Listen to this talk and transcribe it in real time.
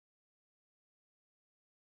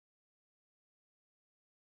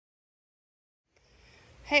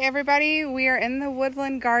Hey everybody, we are in the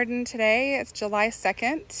woodland garden today. It's July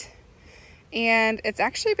 2nd and it's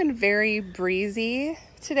actually been very breezy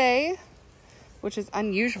today, which is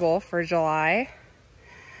unusual for July.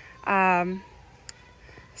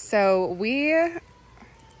 So we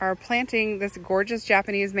are planting this gorgeous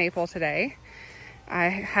Japanese maple today. I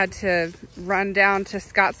had to run down to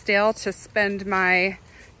Scottsdale to spend my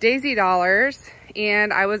Daisy dollars,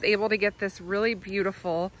 and I was able to get this really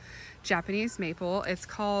beautiful Japanese maple. It's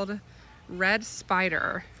called Red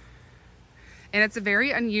Spider, and it's a very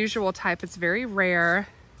unusual type. It's very rare.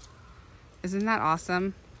 Isn't that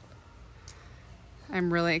awesome?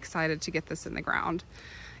 I'm really excited to get this in the ground.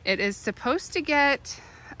 It is supposed to get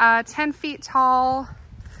 10 feet tall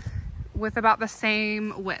with about the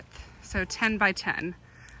same width, so 10 by 10.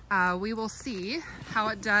 We will see how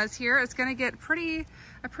it does here. It's going to get a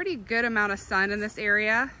pretty good amount of sun in this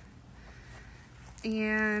area.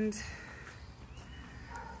 And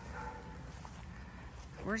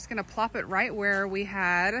we're just gonna plop it right where we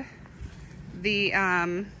had the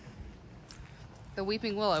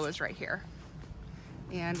weeping willow is right here.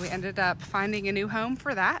 And we ended up finding a new home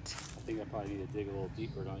for that. I think I probably need to dig a little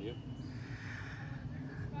deeper, don't you?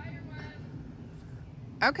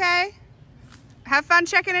 Okay. Have fun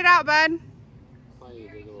checking it out, bud. Probably need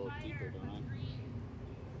to dig a little deeper, don't I?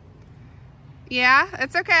 Yeah,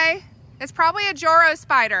 it's okay. It's probably a Joro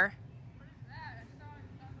spider.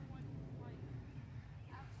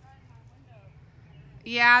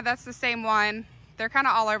 Yeah, that's the same one. They're kind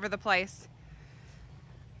of all over the place.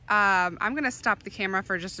 I'm gonna stop the camera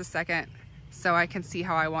for just a second so I can see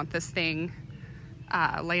how I want this thing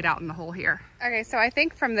laid out in the hole here. Okay, so I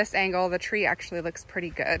think from this angle, the tree actually looks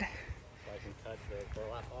pretty good. So I can cut the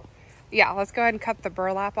burlap off? Yeah, let's go ahead and cut the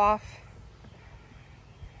burlap off.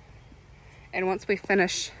 And once we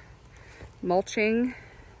finish mulching,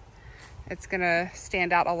 it's gonna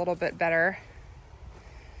stand out a little bit better.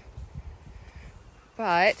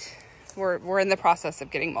 But we're in the process of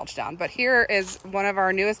getting mulch down. But here is one of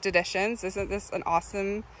our newest additions. Isn't this an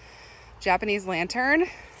awesome Japanese lantern?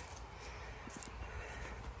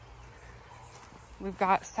 We've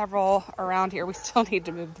got several around here. We still need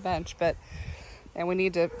to move the bench, and we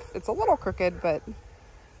need to, it's a little crooked, but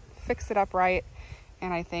fix it up right.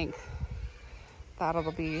 And I think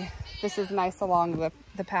that'll be, this is nice along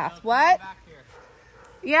the path. What?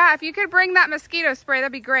 Yeah, if you could bring that mosquito spray,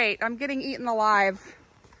 that'd be great. I'm getting eaten alive.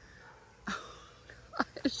 Oh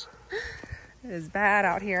gosh, it is bad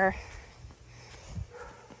out here.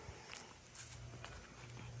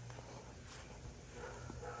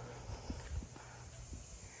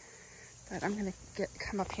 But I'm gonna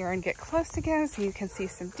come up here and get close again so you can see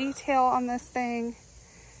some detail on this thing.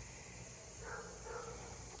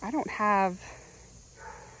 I don't have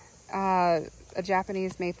a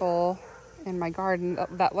Japanese maple in my garden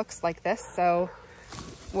that looks like this, so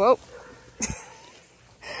whoa.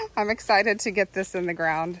 I'm excited to get this in the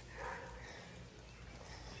ground.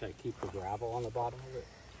 Should I keep the gravel on the bottom of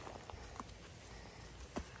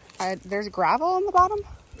it? There's gravel on the bottom?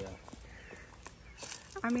 Yeah.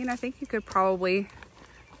 I mean, I think you could probably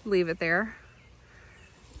leave it there.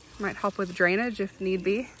 Might help with drainage if need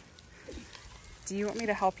be. Do you want me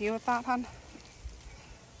to help you with that, hon?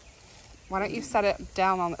 Why don't you set it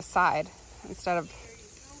down on the side instead of...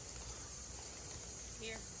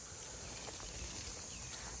 Here.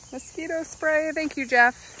 Mosquito spray. Thank you,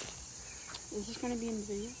 Jeff. Is this going to be in the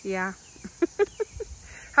video? Yeah.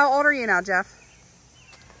 How old are you now, Jeff?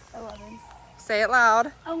 11. Say it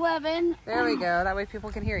loud. 11. There we go. That way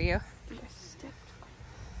people can hear you.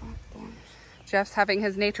 Jeff's having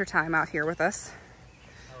his nature time out here with us.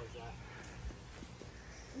 How is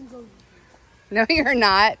that? No, you're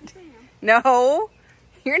not. No,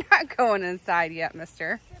 you're not going inside yet,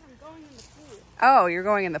 mister. I'm going in the pool. Oh, you're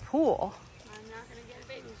going in the pool. I'm not going to get a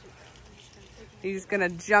bathing suit. You're just going to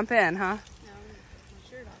jump in, huh? No, I'm going to put my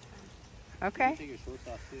shirt off. Okay. You can take your shorts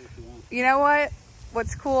off too if you want. You know what?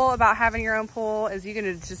 What's cool about having your own pool is you can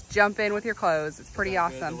just jump in with your clothes. It's pretty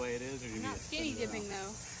awesome. The way it is, or I'm not skinny dipping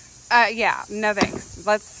though. Yeah, no thanks.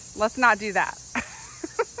 Let's not do that.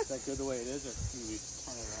 Is that good the way it is, or can we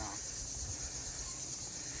turn it around?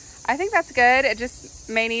 I think that's good. It just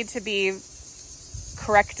may need to be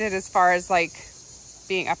corrected as far as like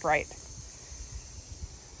being upright.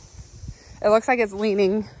 It looks like it's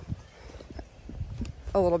leaning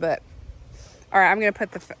a little bit. All right, I'm gonna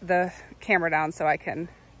put the camera down so I can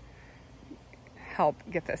help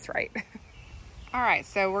get this right. All right,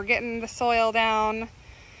 so we're getting the soil down,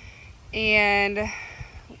 and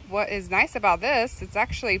what is nice about this, it's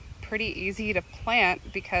actually pretty easy to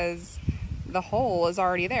plant because the hole is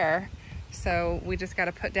already there. So we just got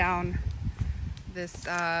to put down this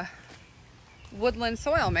woodland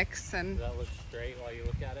soil mix. And Does that look straight while you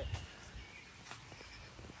look at it?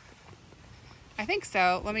 I think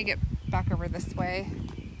so. Let me get back over this way.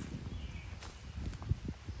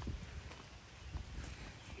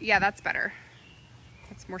 Yeah, that's better.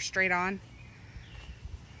 That's more straight on.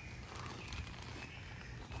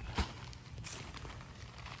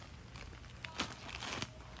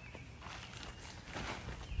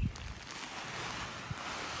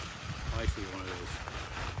 I see one of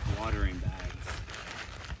those watering bags.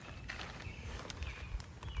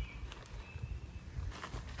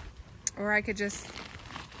 Or I could just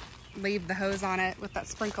leave the hose on it with that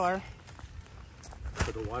sprinkler.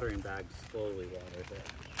 So the watering bag slowly waters it.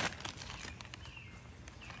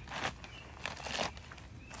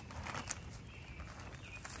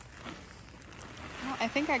 Well, I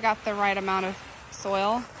think I got the right amount of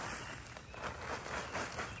soil.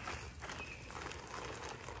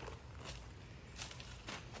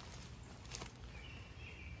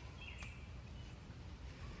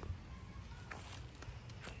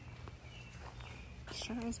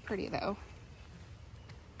 Sure is pretty though.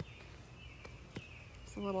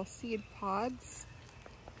 Some little seed pods.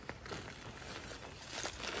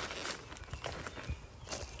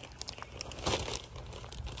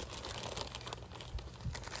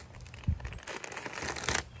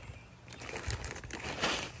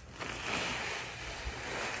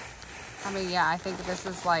 I mean, yeah, I think this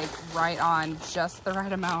is like right on just the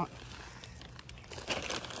right amount.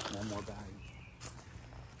 One more bag.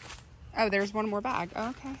 Oh, there's one more bag. Oh,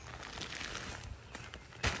 okay.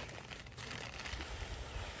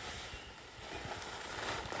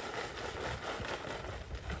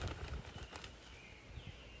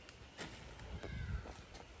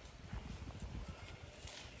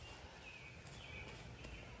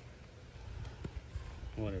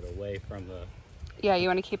 I want it away from the... Yeah, you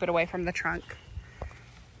want to keep it away from the trunk.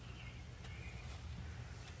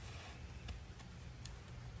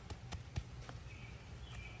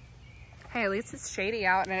 Hey, at least it's shady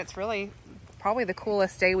out, and it's really probably the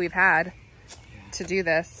coolest day we've had to do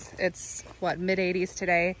this. It's, what, mid-80s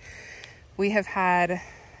today. We have had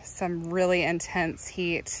some really intense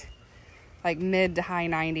heat, like mid to high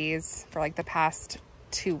 90s for like the past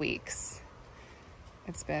 2 weeks.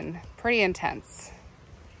 It's been pretty intense.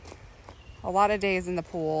 A lot of days in the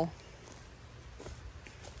pool.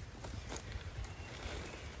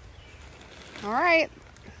 All right,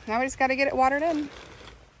 now we just got to get it watered in.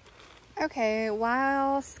 Okay,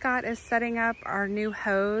 while Scott is setting up our new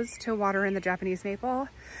hose to water in the Japanese maple,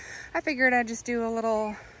 I figured I'd just do a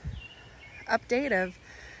little update of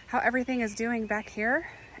how everything is doing back here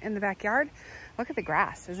in the backyard. Look at the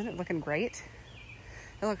grass, isn't it looking great?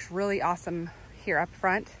 It looks really awesome here up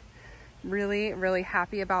front. Really, really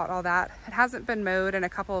happy about all that. It hasn't been mowed in a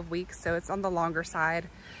couple of weeks, so it's on the longer side.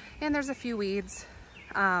 And there's a few weeds.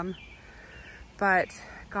 But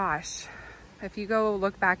gosh, if you go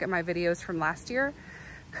look back at my videos from last year,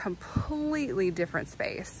 completely different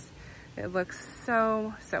space. It looks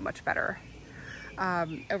so, so much better.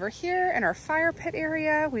 Over here in our fire pit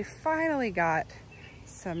area, we finally got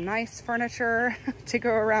some nice furniture to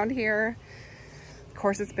go around here. Of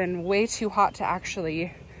course, it's been way too hot to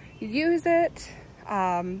actually use it,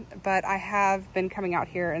 but I have been coming out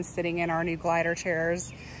here and sitting in our new glider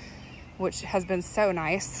chairs, which has been so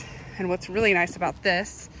nice. And what's really nice about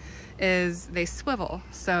this is they swivel,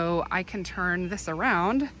 so I can turn this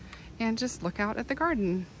around and just look out at the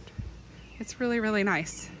garden. It's really, really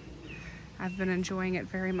nice. I've been enjoying it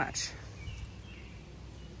very much.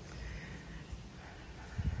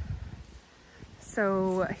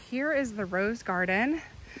 So here is the rose garden.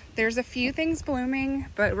 There's a few things blooming,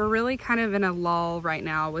 but we're really kind of in a lull right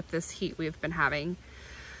now with this heat we've been having.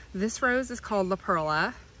 This rose is called La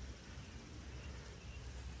Perla.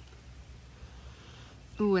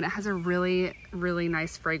 Ooh, and it has a really, really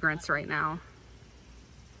nice fragrance right now.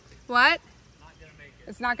 What? Not gonna make it.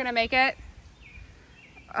 It's not gonna make it?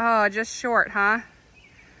 Oh, just short, huh?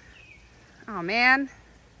 Oh man.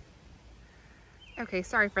 Okay,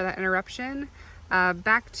 sorry for that interruption.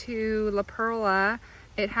 Back to La Perla.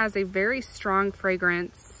 It has a very strong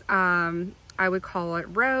fragrance. I would call it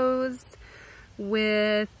rose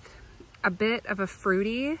with a bit of a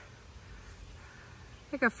fruity,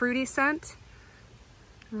 like a fruity scent.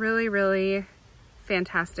 Really, really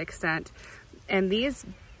fantastic scent. And these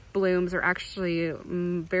blooms are actually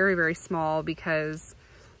very, very small because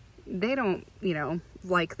they don't, you know,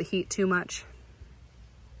 like the heat too much.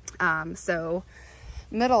 So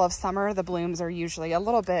middle of summer, the blooms are usually a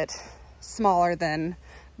little bit smaller than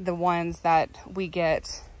the ones that we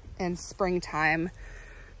get in springtime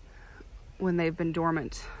when they've been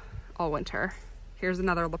dormant all winter. Here's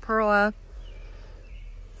another La Perla.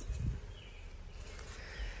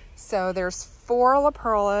 So there's 4 La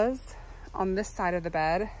Perlas on this side of the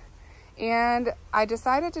bed. And I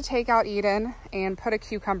decided to take out Eden and put a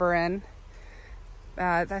cucumber in.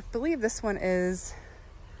 I believe this one is,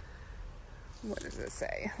 what does it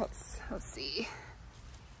say? Let's see.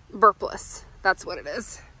 Burpless, that's what it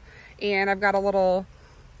is. And I've got a little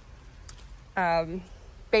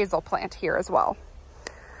basil plant here as well.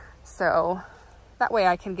 So that way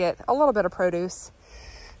I can get a little bit of produce.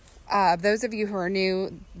 Those of you who are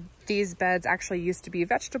new, these beds actually used to be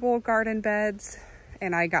vegetable garden beds,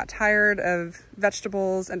 and I got tired of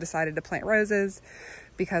vegetables and decided to plant roses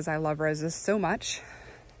because I love roses so much.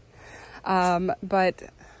 But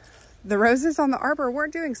the roses on the arbor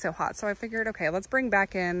weren't doing so hot, so I figured, okay, let's bring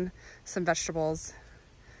back in some vegetables.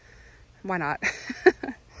 Why not?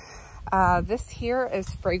 This here is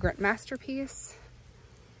Fragrant Masterpiece.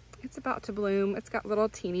 It's about to bloom. It's got little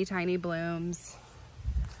teeny tiny blooms.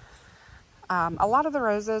 A lot of the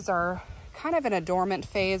roses are kind of in a dormant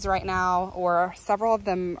phase right now, or several of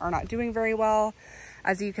them are not doing very well.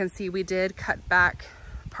 As you can see, we did cut back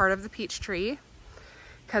part of the peach tree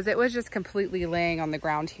because it was just completely laying on the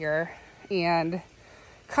ground here and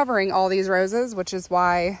covering all these roses, which is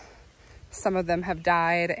why some of them have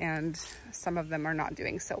died and some of them are not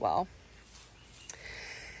doing so well.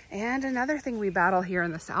 And another thing we battle here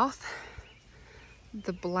in the South,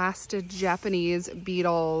 the blasted Japanese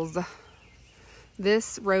beetles.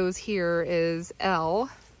 This rose here is L,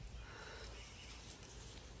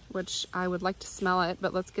 which I would like to smell it,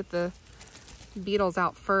 but let's get the beetles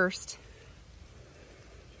out first.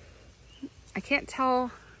 I can't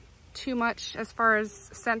tell too much as far as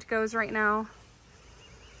scent goes right now,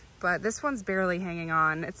 but this one's barely hanging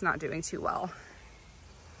on. It's not doing too well.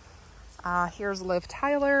 Here's Liv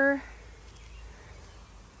Tyler.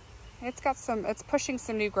 It's pushing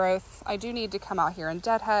some new growth. I do need to come out here and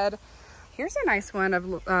deadhead. Here's a nice one of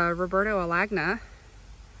Roberto Alagna.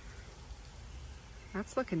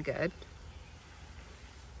 That's looking good.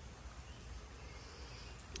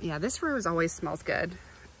 Yeah, this rose always smells good.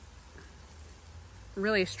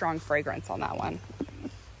 Really strong fragrance on that one.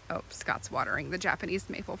 Oh, Scott's watering the Japanese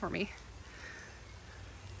maple for me.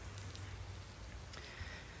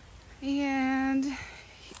 And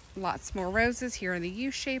lots more roses here in the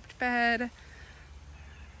U-shaped bed.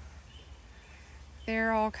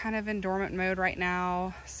 They're all kind of in dormant mode right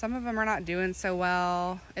now. Some of them are not doing so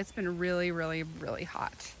well. It's been really, really, really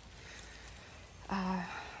hot.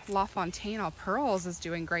 La Fontaine Aux Pearls is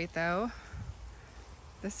doing great though.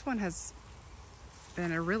 This one has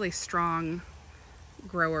been a really strong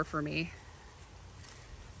grower for me.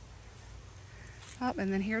 Oh,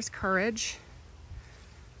 and then here's Courage.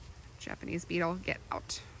 Japanese beetle, get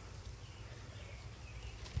out.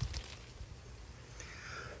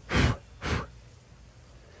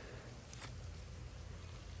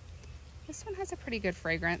 This one has a pretty good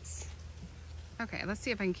fragrance. Okay, let's see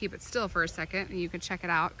if I can keep it still for a second and you can check it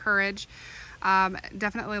out. Courage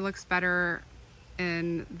definitely looks better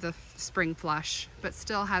in the spring flush, but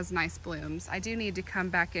still has nice blooms. I do need to come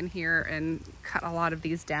back in here and cut a lot of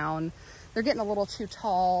these down. They're getting a little too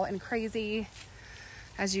tall and crazy.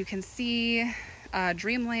 As you can see,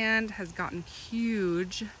 Dreamland has gotten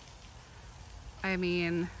huge. I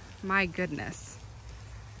mean, my goodness.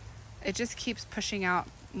 It just keeps pushing out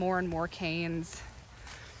more and more canes.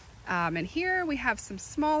 And here we have some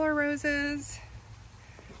smaller roses.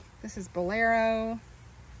 This is Bolero.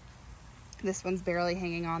 This one's barely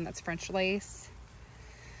hanging on, that's French Lace.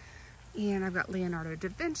 And I've got Leonardo da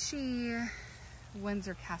Vinci,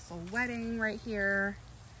 Windsor Castle Wedding right here.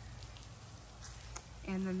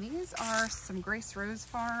 And then these are some Grace Rose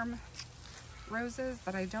Farm roses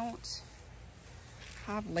that I don't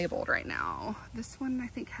have labeled right now. This one I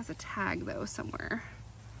think has a tag though somewhere.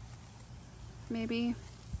 Maybe,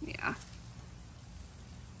 yeah.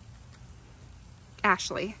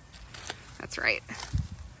 Ashley, that's right.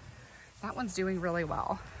 That one's doing really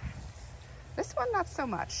well. This one, not so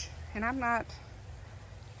much. And I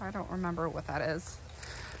don't remember what that is.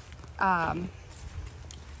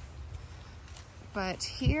 But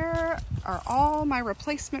here are all my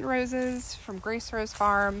replacement roses from Grace Rose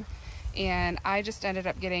Farm. And I just ended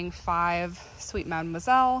up getting 5 Sweet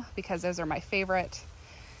Mademoiselle because those are my favorite.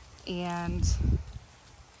 And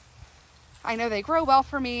I know they grow well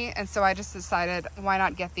for me, and so I just decided, why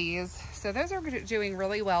not get these? So those are doing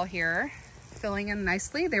really well here, filling in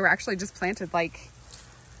nicely. They were actually just planted like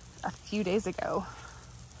a few days ago,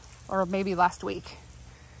 or maybe last week.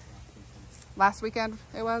 Last weekend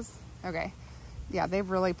it was? Okay. Yeah, they've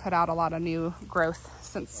really put out a lot of new growth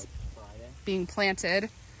since being planted.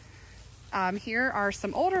 Here are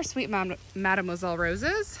some older Sweet Mademoiselle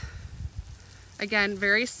roses. Again,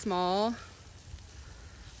 very small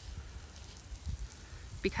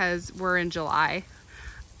because we're in July.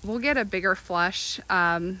 We'll get a bigger flush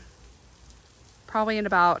probably in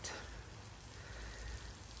about,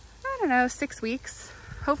 I don't know, 6 weeks.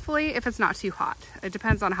 Hopefully, if it's not too hot. It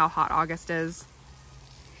depends on how hot August is.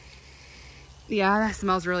 Yeah, that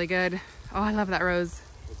smells really good. Oh, I love that rose.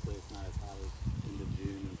 Hopefully it's not as hot as end of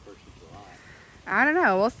June and 1st of July. I don't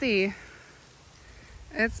know, we'll see.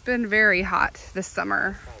 It's been very hot this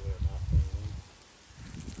summer. Probably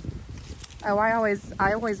enough. Oh,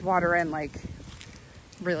 I always water in like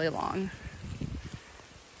really long.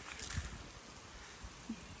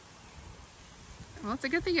 Well, it's a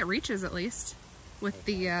good thing it reaches at least with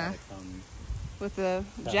the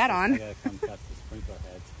jet on. I gotta come cut the sprinkler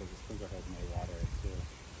heads because the sprinkler heads may water it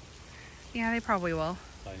too. Yeah, they probably will.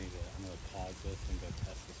 So I'm gonna pause this and go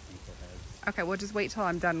test the sprinkler heads. Okay, we'll just wait till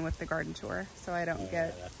I'm done with the garden tour so I don't Yeah,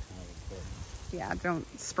 get, that's kind of important. yeah,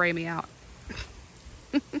 don't spray me out.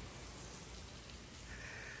 Are you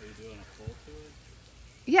doing a full tour?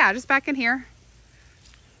 Yeah, just back in here.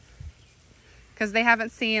 Because they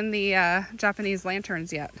haven't seen the Japanese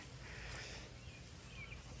lanterns yet.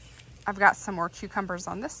 I've got some more cucumbers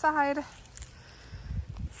on this side.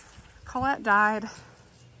 Colette died.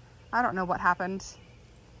 I don't know what happened.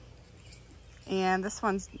 And this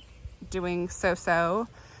one's doing so-so.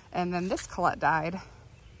 And then this Colette died.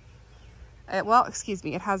 Well, excuse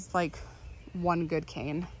me, it has like one good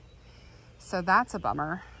cane. So that's a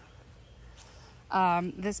bummer.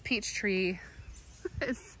 This peach tree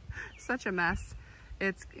is such a mess.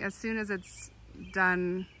 It's as soon as it's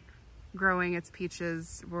done growing its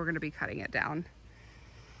peaches, we're going to be cutting it down.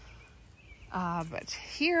 But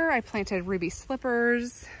here I planted ruby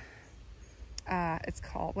slippers. It's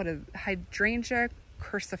called, what is it? Hydrangea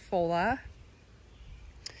crucifolia.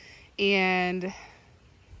 And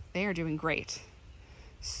they are doing great.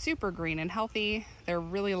 Super green and healthy. They're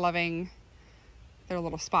really loving their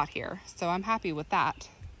little spot here. So I'm happy with that.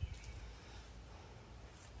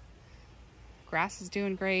 Grass is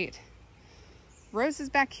doing great. Roses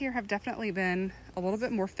back here have definitely been a little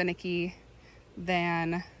bit more finicky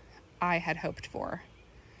than I had hoped for,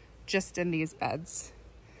 just in these beds.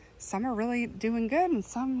 Some are really doing good and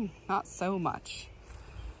some not so much.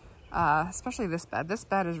 Especially this bed. This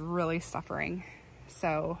bed is really suffering.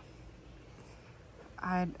 So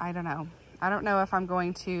I don't know. I don't know if I'm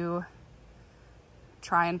going to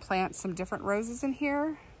try and plant some different roses in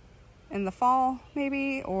here in the fall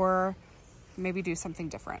maybe, or maybe do something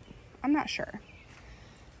different. I'm not sure.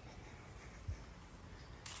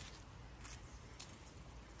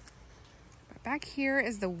 But back here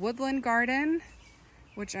is the woodland garden,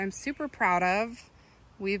 which I'm super proud of.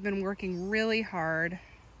 We've been working really hard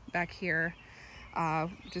back here.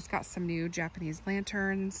 Just got some new Japanese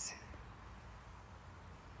lanterns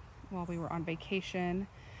while we were on vacation.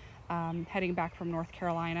 Heading back from North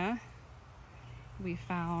Carolina, we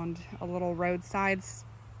found a little roadside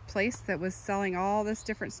place that was selling all this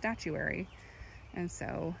different statuary, and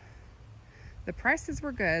so the prices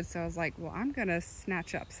were good, so I was like, well, I'm gonna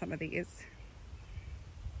snatch up some of these.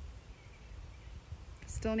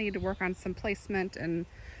 Still need to work on some placement, and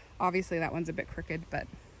obviously that one's a bit crooked, but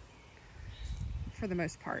for the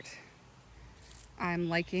most part I'm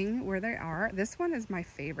liking where they are. This one is my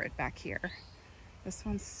favorite back here. This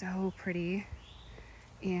one's so pretty.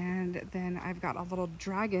 And then I've got a little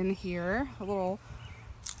dragon here, a little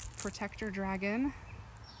protector dragon.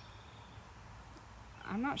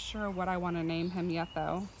 I'm not sure what I want to name him yet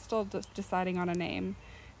though. Still deciding on a name.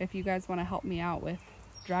 If you guys want to help me out with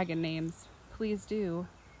dragon names, please do.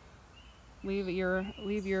 Leave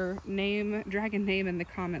your name, dragon name, in the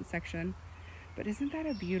comment section. But isn't that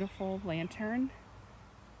a beautiful lantern?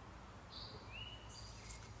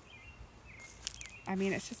 I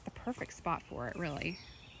mean, it's just the perfect spot for it, really.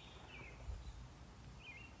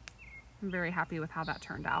 I'm very happy with how that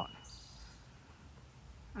turned out.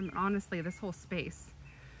 I mean, honestly, this whole space,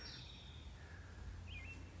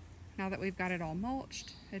 now that we've got it all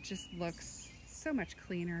mulched, it just looks so much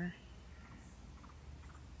cleaner.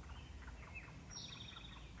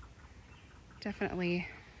 Definitely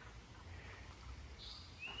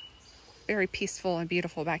very peaceful and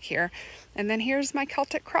beautiful back here. And then here's my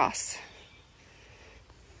Celtic cross.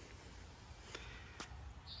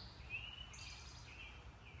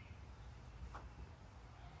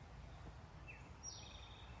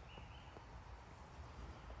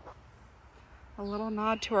 A little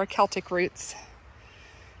nod to our Celtic roots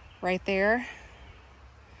right there.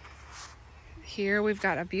 Here we've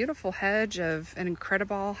got a beautiful hedge of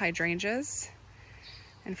incredible hydrangeas.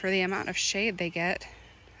 And for the amount of shade they get,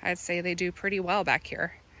 I'd say they do pretty well back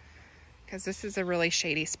here, because this is a really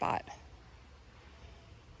shady spot.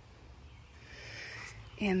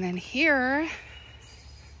 And then here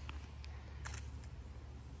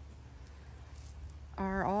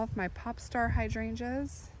are all of my Popstar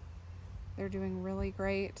hydrangeas. They're doing really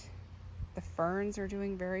great. The ferns are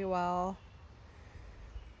doing very well.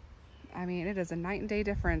 I mean, it is a night and day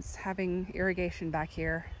difference having irrigation back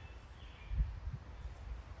here.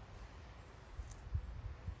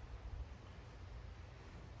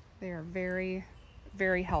 They are very,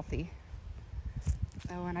 very healthy.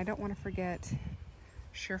 Oh, and I don't want to forget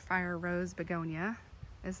Surefire Rose Begonia.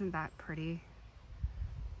 Isn't that pretty?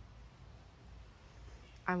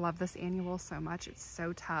 I love this annual so much. It's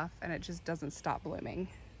so tough and it just doesn't stop blooming.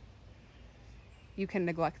 You can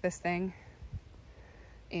neglect this thing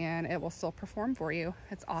and it will still perform for you.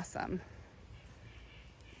 It's awesome.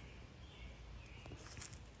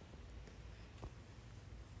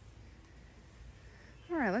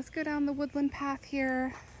 All right, let's go down the woodland path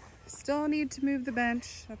here. Still need to move the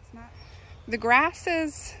bench. That's not... The grass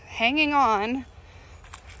is hanging on.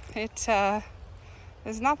 It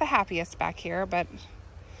is not the happiest back here, but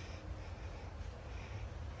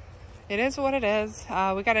it is what it is.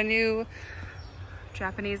 We got a new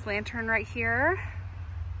Japanese lantern right here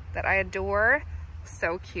that I adore.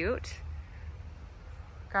 So cute.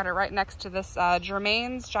 Got it right next to this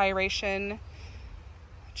Germain's Gyration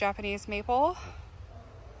Japanese maple.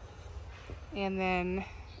 And then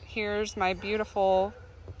here's my beautiful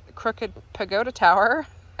crooked pagoda tower.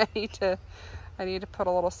 I need to put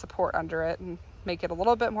a little support under it and make it a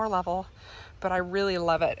little bit more level, but I really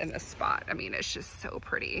love it in this spot. I mean, it's just so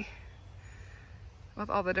pretty with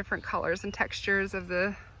all the different colors and textures of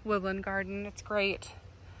the woodland garden. It's great.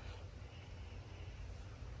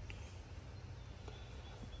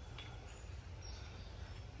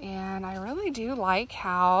 And I really do like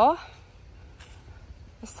how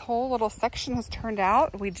this whole little section has turned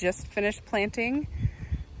out. We just finished planting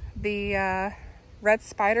the red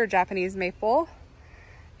spider Japanese maple,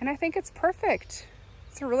 and I think it's perfect.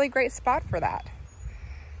 It's a really great spot for that.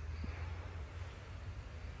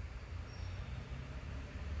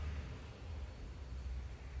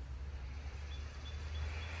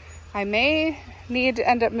 I may need to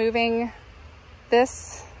end up moving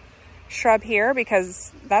this shrub here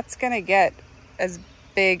because that's gonna get as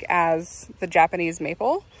big as the Japanese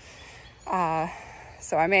maple.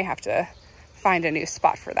 So I may have to find a new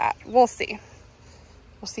spot for that. We'll see.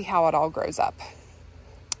 We'll see how it all grows up.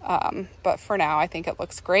 But for now, I think it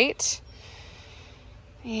looks great.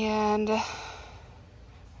 And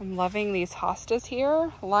I'm loving these hostas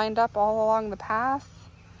here, lined up all along the path,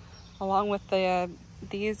 along with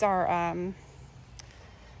these are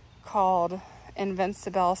called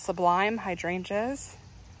Invincible Sublime hydrangeas.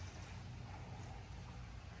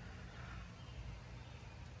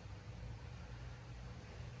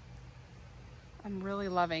 I'm really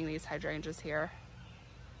loving these hydrangeas here.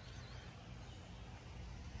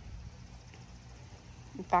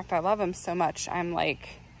 In fact, I love them so much, I'm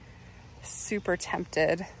like super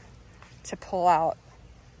tempted to pull out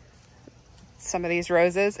some of these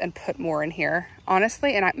roses and put more in here,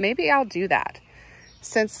 honestly. And maybe I'll do that,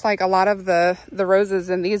 since like a lot of the roses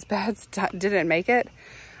in these beds didn't make it.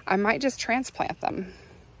 I might just transplant them.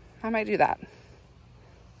 I might do that.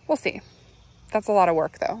 We'll see. That's a lot of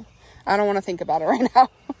work though. I don't want to think about it right now.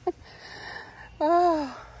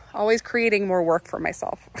 Oh, always creating more work for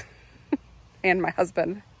myself and my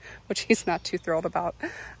husband, which he's not too thrilled about,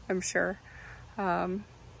 I'm sure. But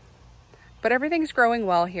everything's growing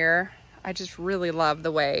well here. I just really love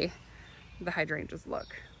the way the hydrangeas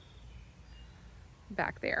look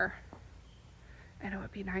back there. And it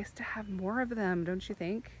would be nice to have more of them, don't you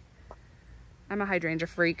think? I'm a hydrangea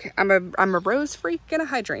freak. I'm a rose freak and a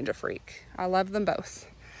hydrangea freak. I love them both.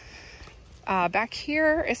 Back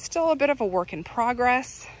here is still a bit of a work in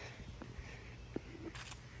progress.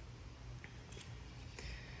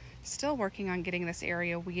 Still working on getting this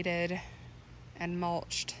area weeded and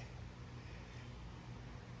mulched.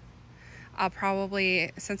 I'll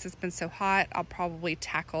probably, since it's been so hot, I'll probably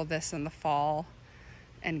tackle this in the fall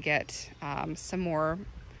and get some more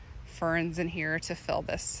ferns in here to fill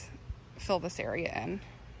this area in.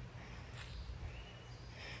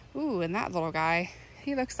 Ooh, and that little guy,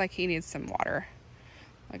 he looks like he needs some water.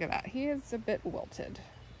 Look at that, he is a bit wilted.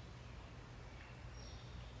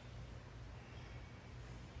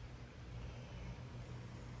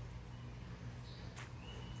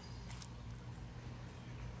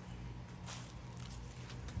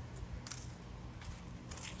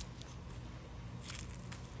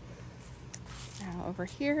 Over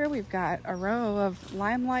here, we've got a row of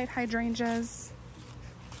limelight hydrangeas.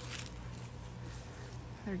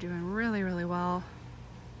 They're doing really, really well.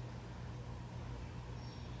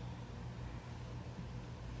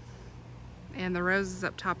 And the roses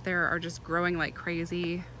up top there are just growing like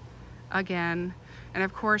crazy again. And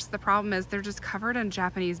of course, the problem is they're just covered in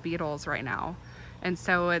Japanese beetles right now. And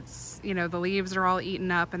so it's, you know, the leaves are all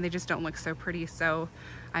eaten up and they just don't look so pretty. So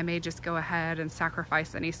I may just go ahead and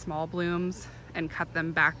sacrifice any small blooms and cut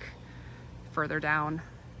them back further down.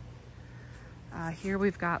 Here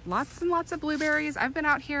we've got lots and lots of blueberries. I've been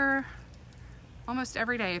out here almost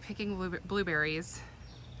every day picking blueberries.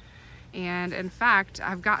 And in fact,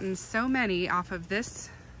 I've gotten so many off of this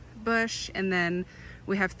bush, and then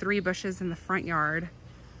we have 3 bushes in the front yard.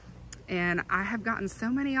 And I have gotten so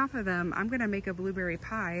many off of them. I'm gonna make a blueberry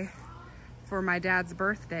pie for my dad's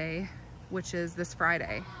birthday, which is this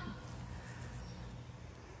Friday.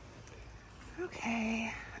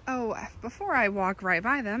 Okay. Oh, before I walk right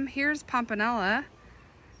by them, here's Pompanella.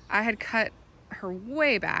 I had cut her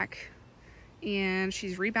way back and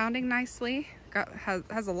she's rebounding nicely.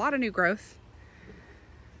 Has a lot of new growth.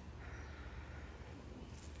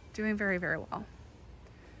 Doing very, very well.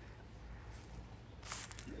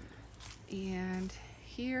 And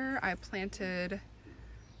here I planted,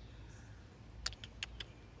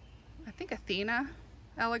 I think, Athena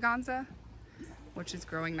eleganza, which is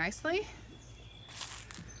growing nicely.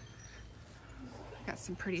 Got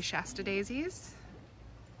some pretty Shasta daisies.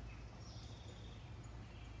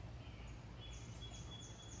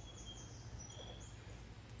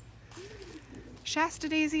 Shasta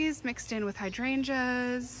daisies mixed in with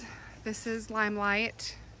hydrangeas. This is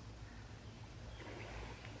limelight.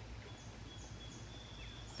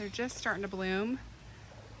 They're just starting to bloom.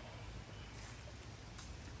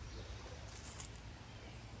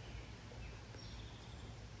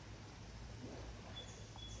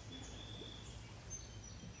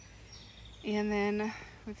 And then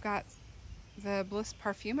we've got the Bliss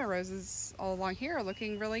Parfuma roses all along here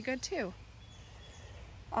looking really good too.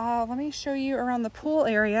 Let me show you around the pool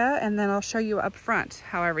area and then I'll show you up front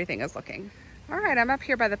how everything is looking. All right, I'm up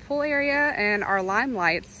here by the pool area and our lime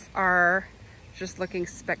lights are just looking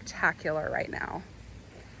spectacular right now.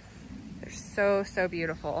 They're so, so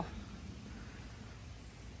beautiful.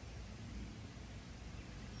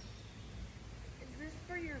 Is this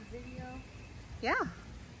for your video? Yeah.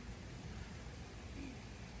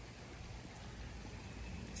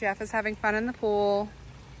 Jeff is having fun in the pool.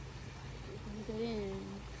 Get in.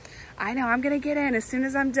 I know, I'm gonna get in as soon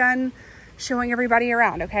as I'm done showing everybody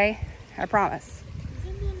around, okay? I promise.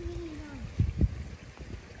 Isn't that really nice?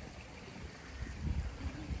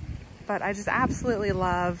 But I just absolutely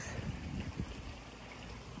love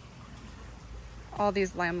all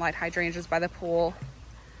these limelight hydrangeas by the pool.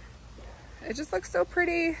 It just looks so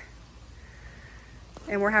pretty.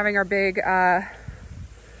 And we're having our big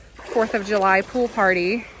 4th of July pool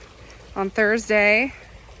party on Thursday,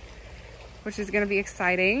 which is gonna be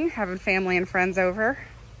exciting, having family and friends over.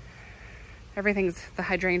 The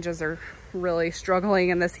hydrangeas are really struggling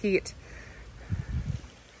in this heat.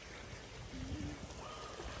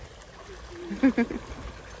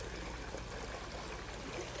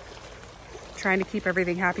 Trying to keep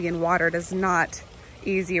everything happy and watered is not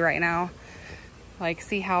easy right now. Like,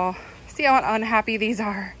 see how unhappy these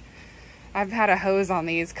are. I've had a hose on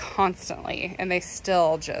these constantly and they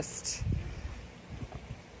still just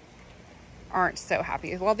aren't so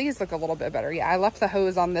happy. Well, these look a little bit better. Yeah, I left the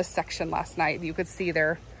hose on this section last night. You could see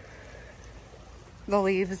the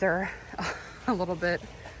leaves are a little bit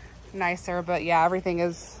nicer, but yeah, everything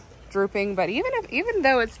is drooping. But even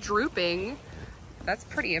though it's drooping, that's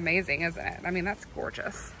pretty amazing, isn't it? I mean, that's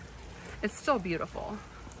gorgeous. It's still beautiful.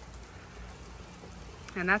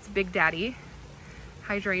 And that's Big Daddy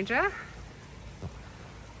hydrangea.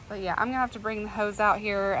 But yeah, I'm gonna have to bring the hose out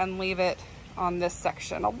here and leave it on this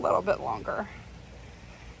section a little bit longer.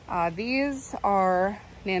 These are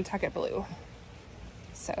Nantucket Blue.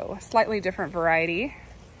 So a slightly different variety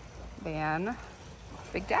than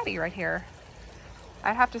Big Daddy right here.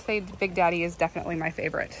 I'd have to say Big Daddy is definitely my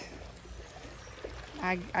favorite.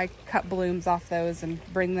 I cut blooms off those and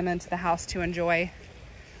bring them into the house to enjoy.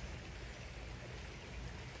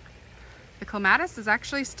 The clematis is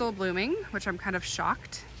actually still blooming, which I'm kind of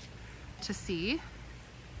shocked to see.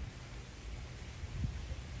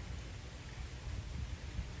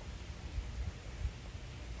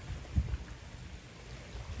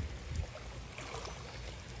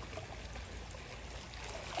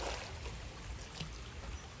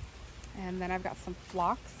 And then I've got some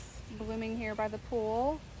phlox blooming here by the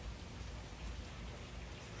pool.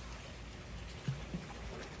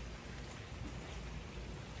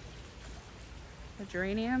 The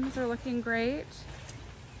geraniums are looking great.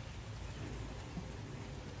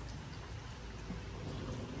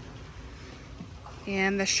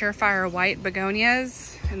 And the Surefire white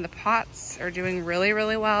begonias in the pots are doing really,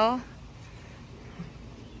 really well.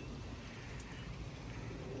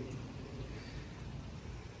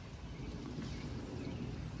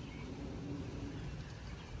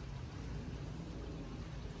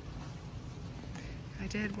 I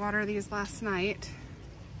did water these last night.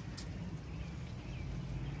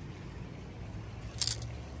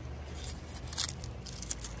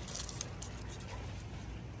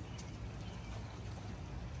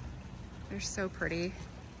 They're so pretty.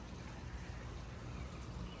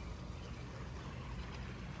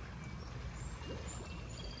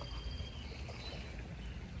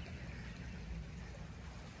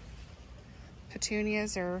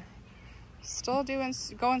 Petunias are still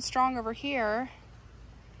going strong over here.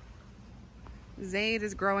 Zaid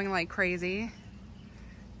is growing like crazy.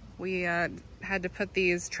 We had to put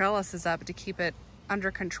these trellises up to keep it under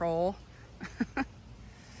control.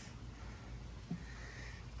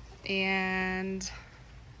 And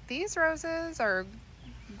these roses are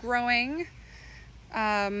growing.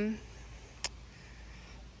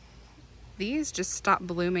 These just stopped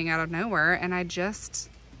blooming out of nowhere, and I just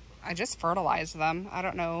fertilized them. I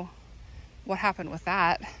don't know what happened with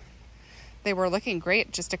that. They were looking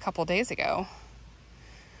great just a couple days ago.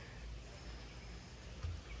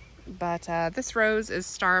 But this rose is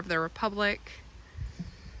Star of the Republic,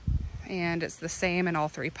 and it's the same in all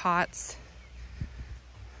 3 pots.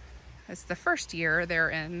 It's the first year they're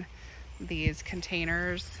in these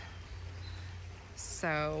containers.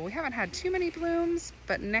 So we haven't had too many blooms,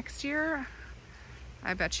 but next year,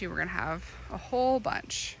 I bet you we're gonna have a whole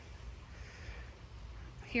bunch.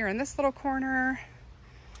 Here in this little corner,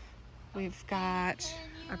 we've got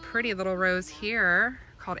a pretty little rose here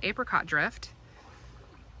called Apricot Drift.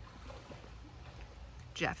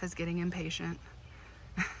 Jeff is getting impatient.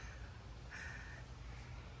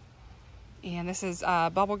 And this is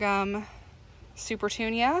Bubblegum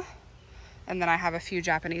Supertunia. And then I have a few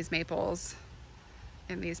Japanese maples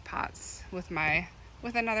in these pots with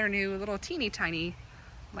another new little teeny tiny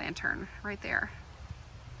lantern right there.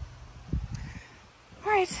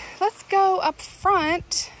 All right, let's go up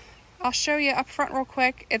front. I'll show you up front real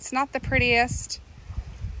quick. It's not the prettiest.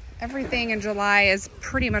 Everything in July is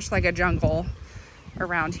pretty much like a jungle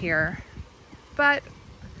around here. But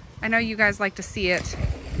I know you guys like to see it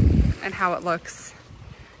and how it looks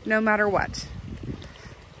no matter what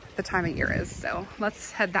the time of year is. So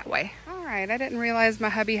let's head that way. All right, I didn't realize my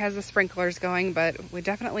hubby has the sprinklers going, but we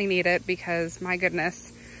definitely need it because my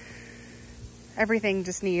goodness, everything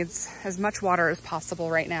just needs as much water as possible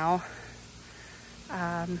right now.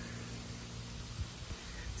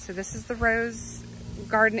 So this is the rose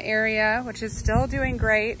garden area, which is still doing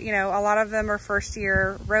great. You know, a lot of them are first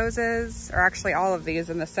year roses, or actually all of these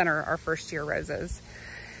in the center are first year roses.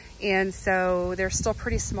 And so they're still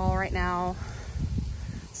pretty small right now.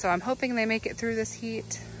 So I'm hoping they make it through this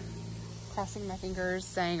heat. Crossing my fingers,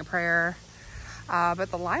 saying a prayer.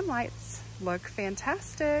 But the limelights look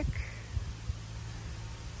fantastic.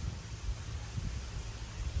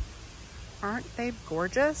 Aren't they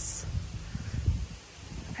gorgeous?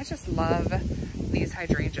 I just love these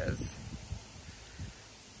hydrangeas.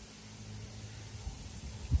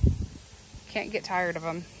 Can't get tired of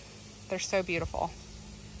them. They're so beautiful.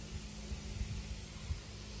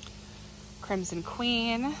 Crimson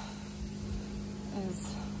Queen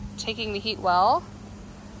is taking the heat well.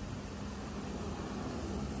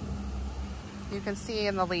 You can see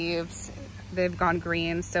in the leaves, they've gone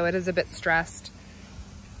green, so it is a bit stressed.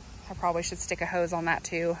 I probably should stick a hose on that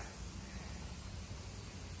too.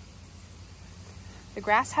 The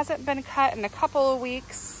grass hasn't been cut in a couple of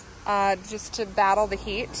weeks, just to battle the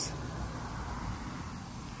heat.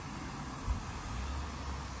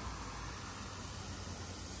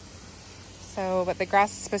 So, but the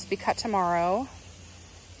grass is supposed to be cut tomorrow.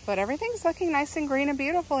 But everything's looking nice and green and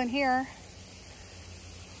beautiful in here.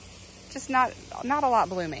 Just not a lot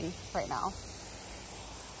blooming right now.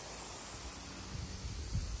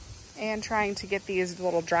 And trying to get these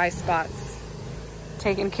little dry spots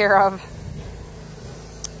taken care of.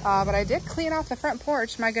 But I did clean off the front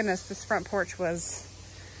porch. My goodness, this front porch was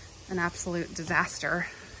an absolute disaster.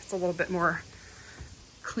 It's a little bit more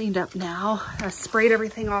cleaned up now. I sprayed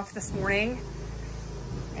everything off this morning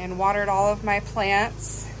and watered all of my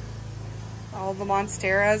plants. All the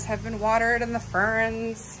monsteras have been watered and the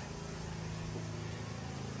ferns.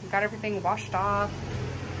 Got everything washed off.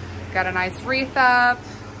 Got a nice wreath up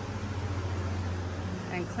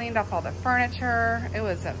and cleaned off all the furniture. It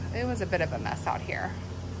was a bit of a mess out here.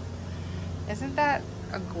 Isn't that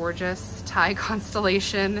a gorgeous Thai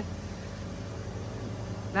constellation?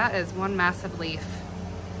 That is one massive leaf.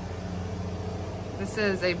 This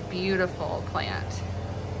is a beautiful plant.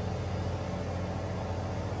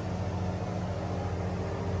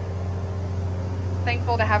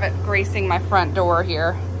 Thankful to have it gracing my front door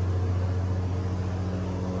here.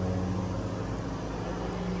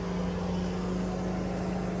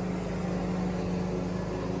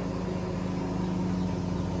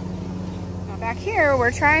 Now back here,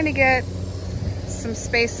 we're trying to get some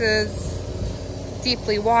spaces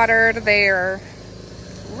deeply watered. They are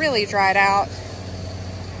really dried out.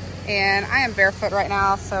 And I am barefoot right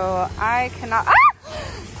now, so I cannot. Ah!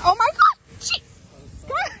 Oh my God! Jeez!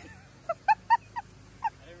 I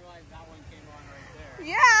didn't realize that one came on right there.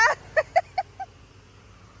 Yeah!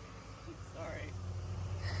 Sorry.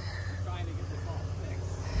 I'm trying to get this all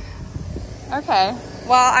fixed. Okay.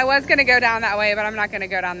 Well, I was gonna go down that way, but I'm not gonna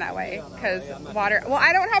go down that way because water. Well,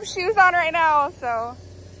 I don't have shoes on right now, so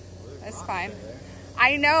it's fine.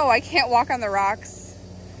 I know I can't walk on the rocks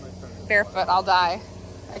barefoot. I'll die.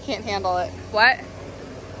 I can't handle it. What?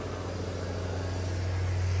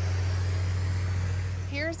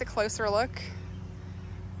 Here's a closer look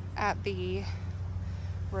at the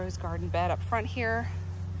rose garden bed up front here.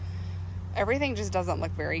 Everything just doesn't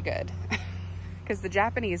look very good because the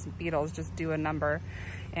Japanese beetles just do a number.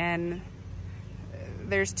 And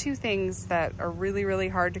there's two things that are really, really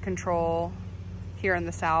hard to control here in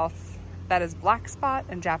the South. That is black spot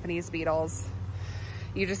and Japanese beetles.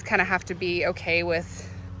 You just kind of have to be okay with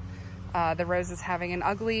the roses having an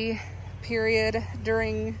ugly period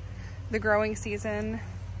during the growing season.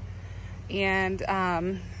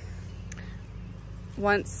 And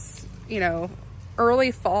once, you know,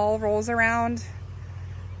 early fall rolls around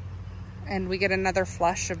and we get another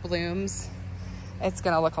flush of blooms, it's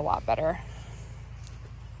gonna look a lot better.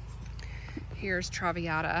 Here's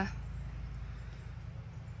Traviata.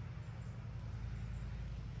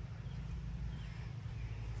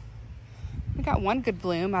 We got one good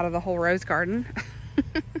bloom out of the whole rose garden.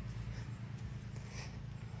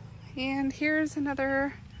 And here's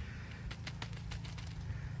another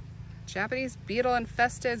Japanese beetle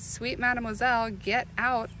infested Sweet Mademoiselle. Get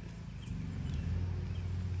out.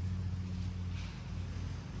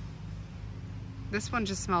 This one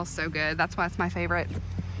just smells so good. That's why it's my favorite.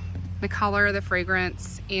 The color, the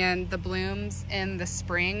fragrance, and the blooms in the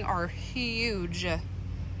spring are huge.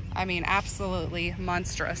 I mean, absolutely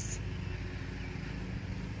monstrous.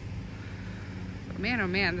 Man, oh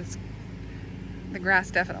man, the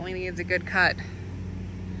grass definitely needs a good cut.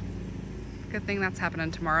 Good thing that's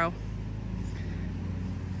happening tomorrow.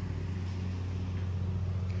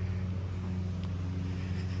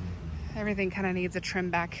 Everything kind of needs a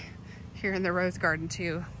trim back here in the rose garden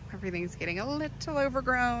too. Everything's getting a little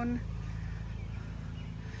overgrown,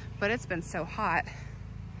 but it's been so hot.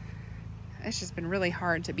 It's just been really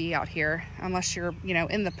hard to be out here unless you're, you know,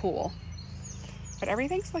 in the pool. But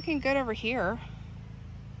everything's looking good over here.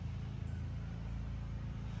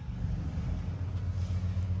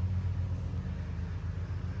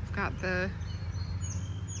 Got the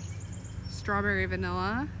strawberry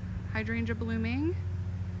vanilla hydrangea blooming.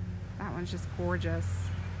 That one's just gorgeous.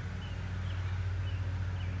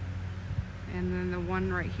 And then the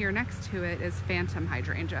one right here next to it is phantom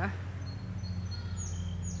hydrangea.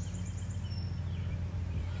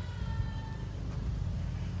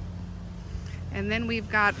 And then we've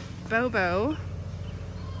got Bobo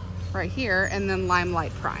right here, and then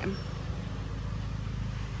Limelight Prime.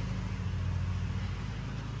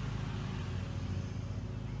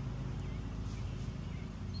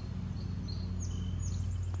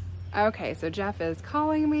 Okay, so Jeff is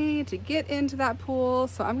calling me to get into that pool,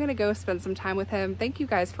 so I'm gonna go spend some time with him. Thank you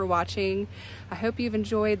guys for watching. I hope you've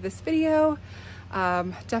enjoyed this video.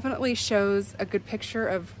 Definitely shows a good picture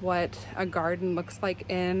of what a garden looks like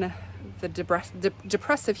in the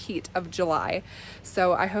depressive heat of July.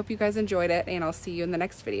 So I hope you guys enjoyed it, and I'll see you in the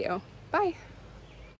next video. Bye.